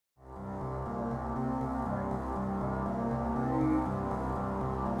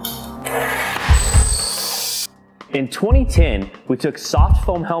In 2010, we took soft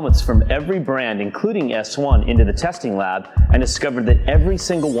foam helmets from every brand, including S1, into the testing lab and discovered that every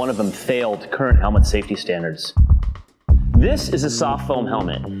single one of them failed current helmet safety standards. This is a soft foam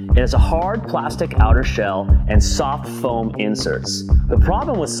helmet. It has a hard plastic outer shell and soft foam inserts. The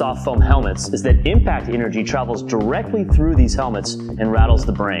problem with soft foam helmets is that impact energy travels directly through these helmets and rattles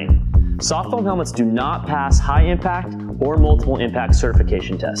the brain. Soft foam helmets do not pass high impact or multiple impact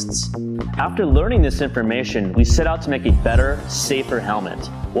certification tests. After learning this information, we set out to make a better, safer helmet.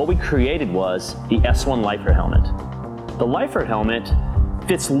 What we created was the S1 Lifer helmet. The Lifer helmet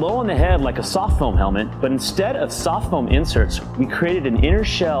fits low on the head like a soft foam helmet, but instead of soft foam inserts, we created an inner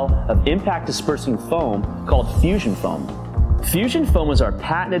shell of impact dispersing foam called FuS1on Foam. FuS1on Foam is our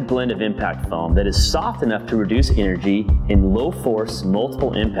patented blend of impact foam that is soft enough to reduce energy in low force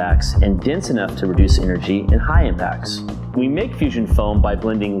multiple impacts and dense enough to reduce energy in high impacts. We make FuS1on Foam by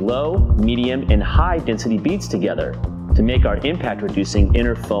blending low, medium, and high density beads together to make our impact reducing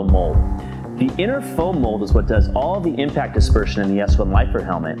inner foam mold. The inner foam mold is what does all of the impact dispersion in the S1 Lifer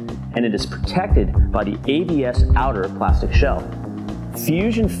helmet, and it is protected by the ABS outer plastic shell.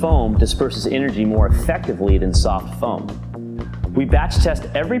 FuS1on Foam disperses energy more effectively than soft foam. We batch test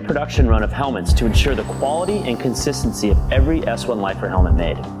every production run of helmets to ensure the quality and consistency of every S1 Lifer helmet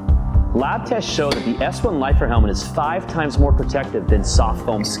made. Lab tests show that the S1 Lifer helmet is 5 times more protective than soft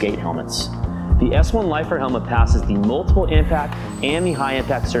foam skate helmets. The S1 Lifer helmet passes the multiple impact and the high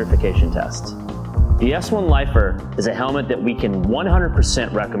impact certification tests. The S1 Lifer is a helmet that we can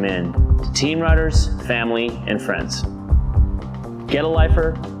 100% recommend to teen riders, family, and friends. Get a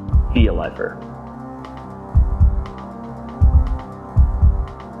Lifer, be a Lifer.